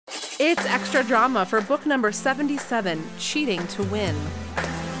It's extra drama for book number 77, Cheating to Win.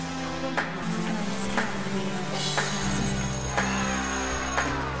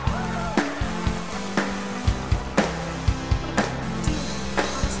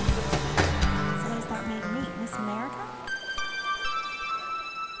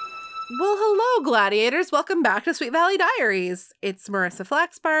 Well, hello, gladiators. Welcome back to Sweet Valley Diaries. It's Marissa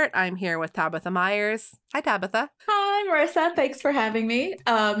Flaxbart. I'm here with Tabitha Myers. Hi, Tabitha. Hi, Marissa. Thanks for having me.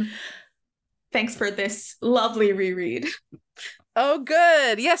 Thanks for this lovely reread. Oh,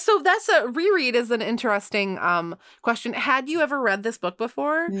 good. Yeah, so that's a reread is an interesting question. Had you ever read this book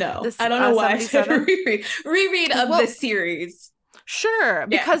before? No, This, I don't know why I said 77? reread of this series. Sure, Yeah.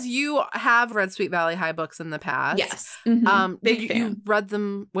 because you have read Sweet Valley High books in the past. Yes. Did you read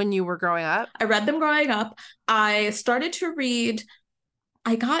them when you were growing up? I read them growing up. I started to read,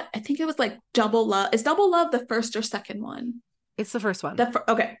 I think it was like Double Love. Is Double Love the first or second one? It's the first one.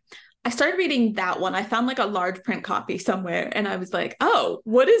 Okay. I started reading that one. I found like a large print copy somewhere and I was like, oh,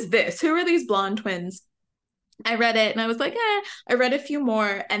 what is this? Who are these blonde twins? I read it and I was like, I read a few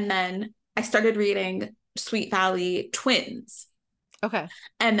more and then I started reading Sweet Valley Twins. Okay.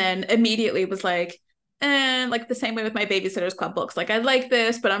 And then immediately was like the same way with my Babysitter's Club books. Like, I like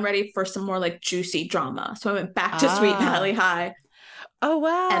this, but I'm ready for some more like juicy drama. So I went back to Sweet Valley High. Oh,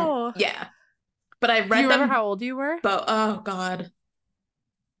 wow. And, yeah. But I read them. Do you remember how old you were? But, oh, God.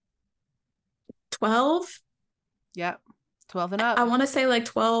 12? Yep. 12 and up. I want to say like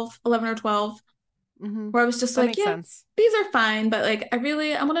 12, 11 or 12. Mm-hmm. Where I was just that like, yeah, sense. These are fine. But like, I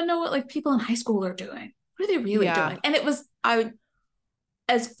want to know what like people in high school are doing. What are they really doing? And it was,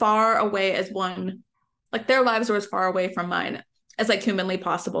 as far away as one, like their lives were as far away from mine as like humanly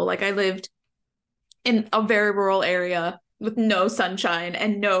possible. Like I lived in a very rural area with no sunshine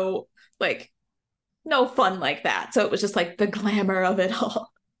and no fun like that. So it was just like the glamour of it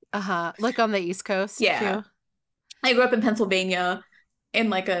all. Like on the East Coast. Yeah. Too? I grew up in Pennsylvania in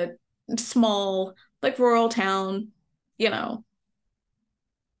like a small, like rural town,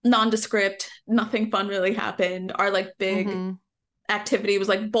 nondescript, nothing fun really happened. Our like big activity was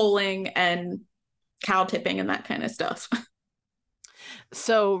like bowling and cow tipping and that kind of stuff.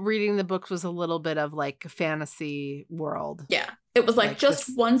 So reading the books was a little bit of like a fantasy world. Yeah. It was like just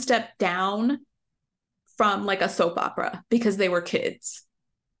this one step down from like a soap opera because they were kids.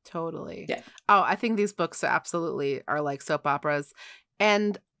 Totally. Yeah. Oh, I think these books absolutely are like soap operas.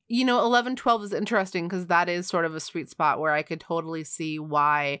 And 11, 12 is interesting because that is sort of a sweet spot where I could totally see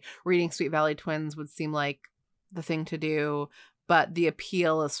why reading Sweet Valley Twins would seem like the thing to do. But the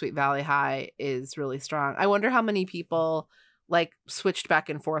appeal of Sweet Valley High is really strong. I wonder how many people like switched back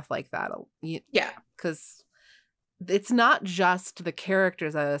and forth like that. Yeah. Because it's not just the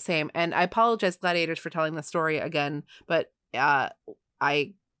characters that are the same. And I apologize, Gladiators, for telling the story again. But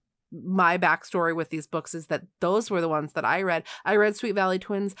my backstory with these books is that those were the ones that I read. I read Sweet Valley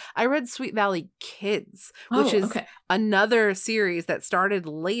Twins. I read Sweet Valley Kids, which is another series that started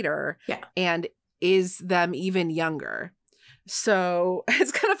later and is them even younger. So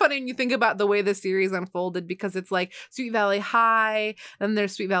it's kind of funny when you think about the way the series unfolded because it's like Sweet Valley High, and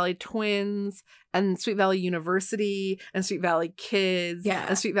there's Sweet Valley Twins, and Sweet Valley University, and Sweet Valley Kids,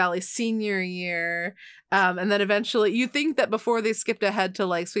 and Sweet Valley Senior Year. And then eventually you think that before they skipped ahead to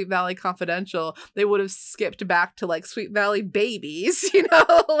like Sweet Valley Confidential, they would have skipped back to like Sweet Valley Babies, they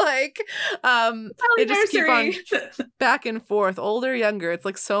just keep on back and forth, older, younger. It's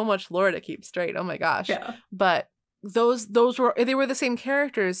like so much lore to keep straight. Oh my gosh. Yeah. But those were the same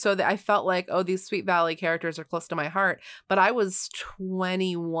characters, so that I felt like, oh, these Sweet Valley characters are close to my heart. But I was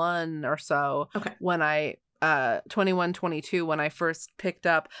 21 or so when I 21, 22 when I first picked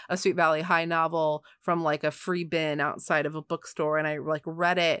up a Sweet Valley High novel from like a free bin outside of a bookstore, and I like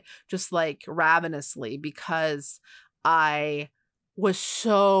read it just like ravenously because I was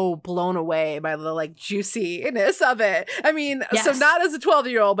so blown away by the like juiciness of it. I mean, so not as a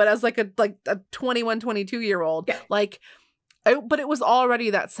 12-year-old, but as like a 21, 22-year-old. Yeah. But it was already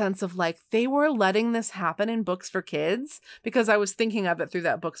that sense of like they were letting this happen in books for kids, because I was thinking of it through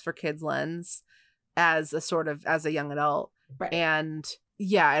that books for kids lens as a young adult. Right. And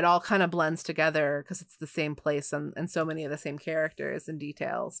yeah, it all kind of blends together because it's the same place and so many of the same characters and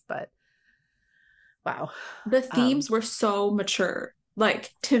details. But wow. The themes were so mature.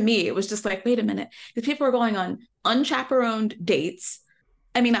 Like, to me, it was just like, wait a minute. Because people were going on unchaperoned dates.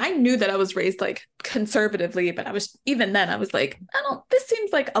 I mean, I knew that I was raised like conservatively, but I was like, this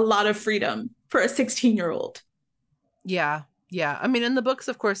seems like a lot of freedom for a 16-year-old. Yeah. Yeah, I mean, and the books,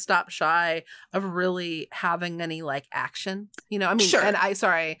 of course, stop shy of really having any like action. You know, I mean, Sure. and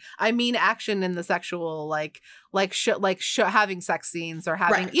I mean action in the sexual, having sex scenes or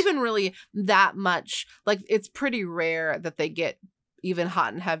having even really that much. Like, it's pretty rare that they get even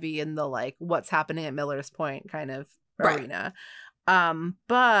hot and heavy in the like what's happening at Miller's Point kind of arena.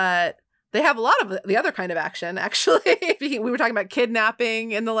 But they have a lot of the other kind of action, actually. We were talking about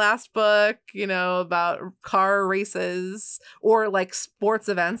kidnapping in the last book, you know, about car races or like sports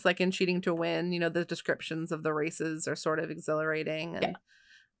events, like in Cheating to Win. You know, the descriptions of the races are sort of exhilarating. And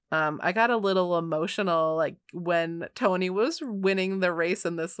I got a little emotional, like, when Tony was winning the race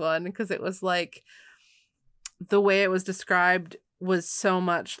in this one, because it was like the way it was described was so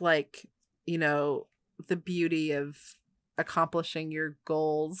much like, you know, the beauty of accomplishing your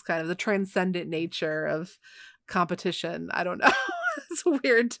goals, kind of the transcendent nature of competition. I don't know. It's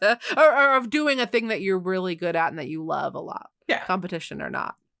weird or of doing a thing that you're really good at and that you love a lot. Yeah. Competition or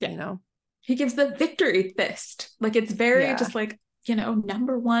not, you know? He gives the victory fist. Like, it's very just like, you know,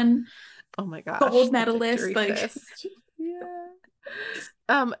 number one. Oh my gosh. Gold medalist. Like, fist.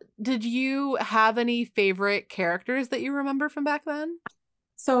 Did you have any favorite characters that you remember from back then?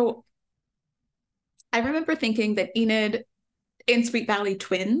 So I remember thinking that Enid in Sweet Valley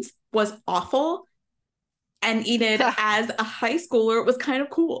Twins was awful, and Enid as a high schooler was kind of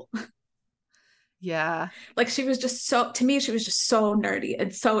cool. Yeah. Like, she was just so, to me, she was just so nerdy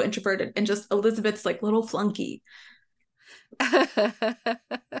and so introverted and just Elizabeth's like little flunky. And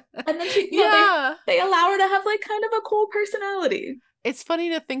then she, you know, they allow her to have like kind of a cool personality. It's funny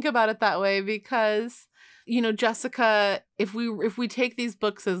to think about it that way because, you know, Jessica, if we take these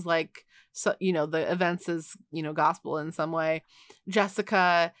books as like, so, you know, the events as, you know, gospel in some way,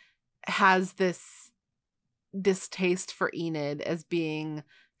 Jessica has this distaste for Enid as being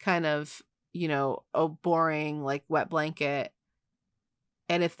kind of, you know, a boring, like, wet blanket.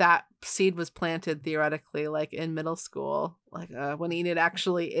 And if that seed was planted theoretically, like in middle school, like when Enid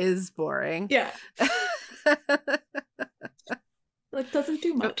actually is boring. Yeah. Like, doesn't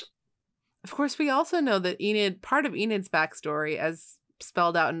do much. Of course, we also know that Enid, part of Enid's backstory, as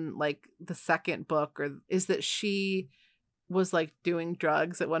spelled out in like the second book, is that she was like doing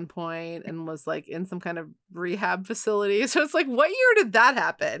drugs at one point and was like in some kind of rehab facility. So it's like, what year did that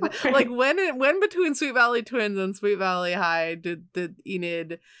happen? Okay. Like when between Sweet Valley Twins and Sweet Valley High did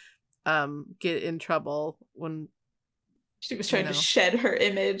Enid get in trouble when she was trying to shed her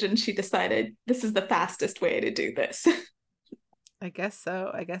image and she decided this is the fastest way to do this? I guess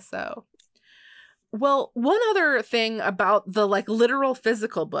so. Well, one other thing about the like literal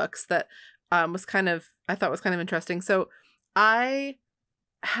physical books that I thought was kind of interesting. So I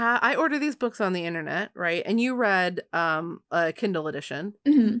order these books on the internet, right? And you read a Kindle edition.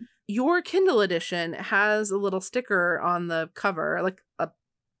 Mm-hmm. Your Kindle edition has a little sticker on the cover, like a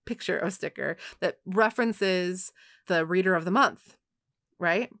picture of a sticker that references the Reader of the Month,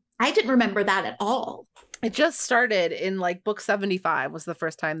 right? I didn't remember that at all. It just started in like book 75 was the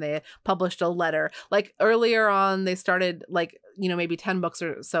first time they published a letter. Like earlier on, they started like, you know, maybe 10 books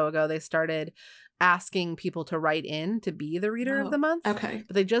or so ago, they started asking people to write in to be the Reader of the Month. Okay.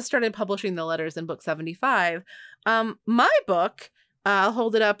 But they just started publishing the letters in book 75. My book, I'll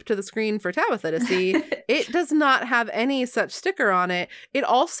hold it up to the screen for Tabitha to see. It does not have any such sticker on it. It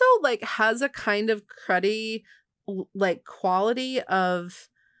also like has a kind of cruddy like quality of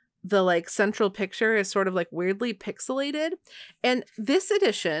the like central picture is sort of like weirdly pixelated. And this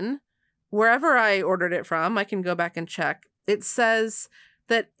edition, wherever I ordered it from, I can go back and check. It says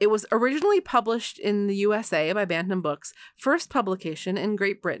that it was originally published in the USA by Bantam Books, first publication in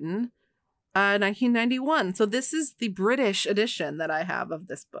Great Britain, 1991. So this is the British edition that I have of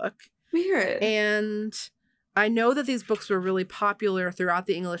this book. Weird. And I know that these books were really popular throughout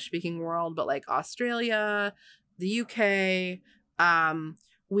the English-speaking world, but like Australia, the UK,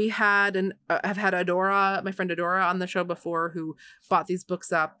 we had I've had Adora, my friend Adora, on the show before, who bought these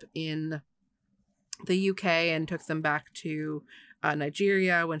books up in the UK and took them back to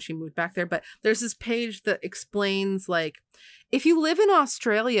Nigeria when she moved back there. But there's this page that explains, like, if you live in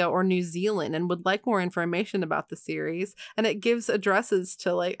Australia or New Zealand and would like more information about the series, and it gives addresses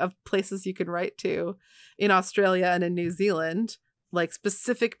to like of places you can write to in Australia and in New Zealand, like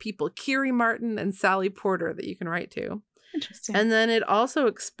specific people, Kiri Martin and Sally Porter, that you can write to. Interesting. And then it also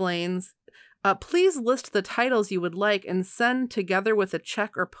explains, please list the titles you would like and send together with a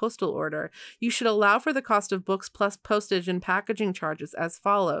check or postal order. You should allow for the cost of books plus postage and packaging charges as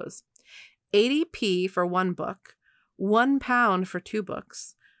follows: 80p for one book, £1 for two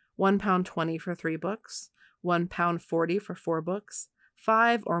books, £1.20 for three books, £1.40 for four books,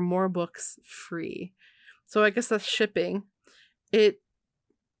 5 or more books free. So I guess that's shipping. It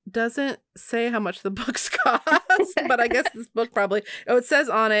doesn't say how much the books cost, but I guess this book probably, it says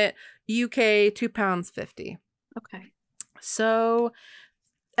on it UK £2.50. Okay. So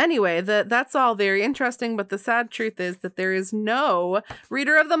anyway, that's all very interesting, but the sad truth is that there is no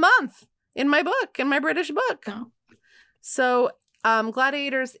Reader of the Month in my book, in my British book. No. So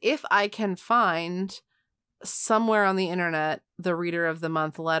Gladiators, if I can find somewhere on the internet the Reader of the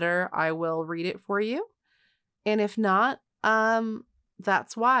Month letter, I will read it for you. And if not,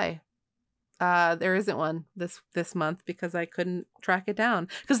 that's why. There isn't one this month because I couldn't track it down.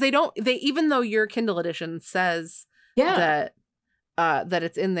 Because they even though your Kindle edition says that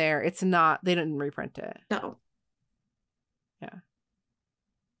it's in there, it's not, they didn't reprint it. No. Yeah.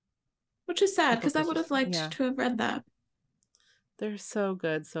 Which is sad because I would have liked to have read that. They're so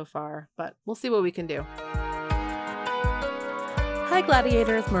good so far, but we'll see what we can do. Hi,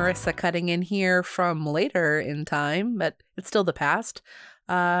 Gladiators. Marissa cutting in here from later in time, but it's still the past.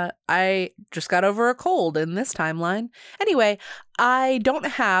 I just got over a cold in this timeline. Anyway, I don't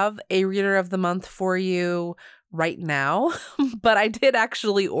have a Reader of the Month for you right now, but I did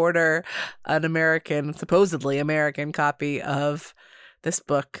actually order an supposedly American copy of this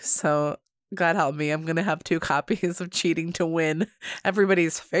book. So God help me, I'm going to have 2 copies of Cheating to Win,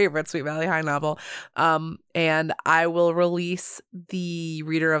 everybody's favorite Sweet Valley High novel. And I will release the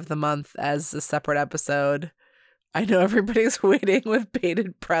Reader of the Month as a separate episode. I know everybody's waiting with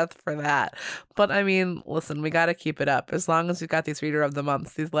bated breath for that. But I mean, listen, we got to keep it up. As long as we've got these Reader of the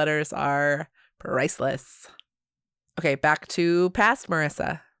Months, these letters are priceless. Okay, back to past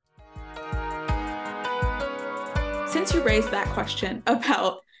Marissa. Since you raised that question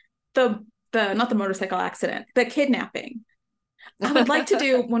about the not the motorcycle accident, the kidnapping, I would like to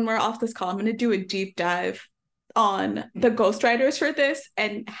do, when we're off this call, I'm going to do a deep dive on the ghostwriters for this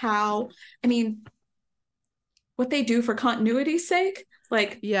and how, I mean, what they do for continuity's sake.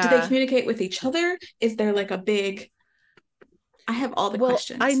 Like, do they communicate with each other? Is there like a big... I have all the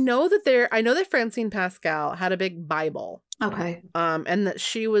questions. I know that Francine Pascal had a big Bible. Okay. And that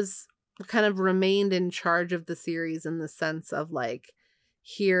she was kind of remained in charge of the series in the sense of like,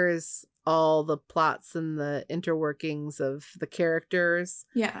 here's all the plots and the interworkings of the characters.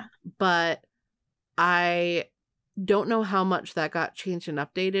 Yeah. But I don't know how much that got changed and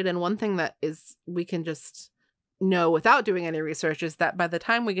updated. And one thing that is we can just know without doing any research is that by the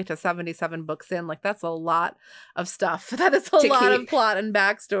time we get to 77 books in, like that's a lot of stuff. That is a lot of plot and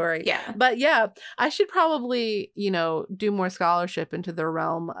backstory. Yeah. But yeah, I should probably, do more scholarship into the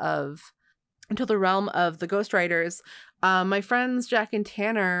realm of the ghostwriters. My friends Jack and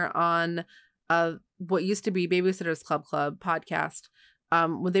Tanner on what used to be Babysitters Club podcast,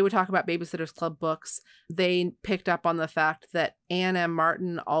 when they would talk about Babysitters Club books, they picked up on the fact that Anne M.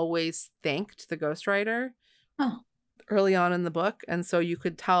 Martin always thanked the ghostwriter early on in the book. And so you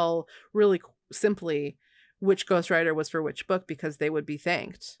could tell really simply which ghostwriter was for which book because they would be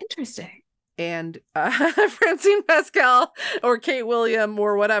thanked. Interesting. And Francine Pascal or Kate William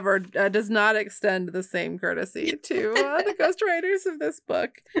or whatever does not extend the same courtesy to the ghostwriters of this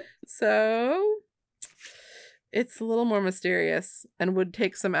book. So it's a little more mysterious and would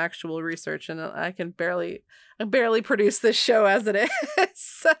take some actual research. And I barely produce this show as it is.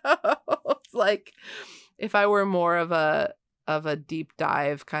 So it's like if I were more of a deep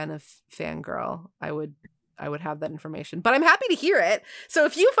dive kind of fangirl, I would have that information, but I'm happy to hear it. So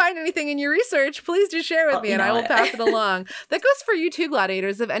if you find anything in your research, please do share with me and I will pass it along. That goes for you too,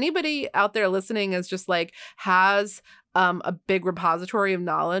 Gladiators. If anybody out there listening is just like has a big repository of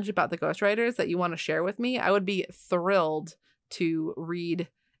knowledge about the ghostwriters that you want to share with me, I would be thrilled to read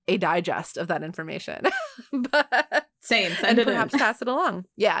a digest of that information. But same, and perhaps pass it along.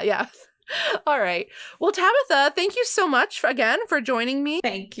 Yeah. All right. Well, Tabitha, thank you so much again for joining me.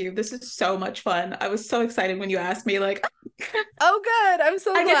 Thank you. This is so much fun. I was so excited when you asked me, like, oh, good. I'm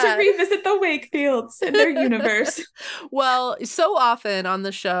so glad. I get to revisit the Wakefields in their universe. Well, so often on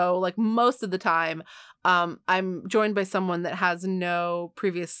the show, like most of the time, I'm joined by someone that has no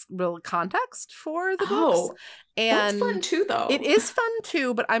previous real context for the books. And that's fun too, though. It is fun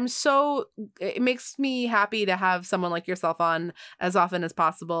too, but it makes me happy to have someone like yourself on as often as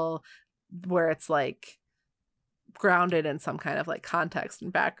possible, where it's like grounded in some kind of like context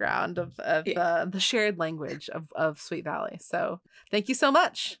and background of the shared language of Sweet Valley. So thank you so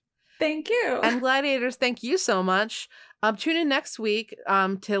much. Thank you. And Gladiators, thank you so much. Tune in next week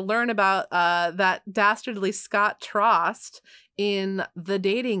to learn about that dastardly Scott Trost in The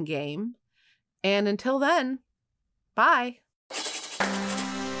Dating Game. And until then, bye.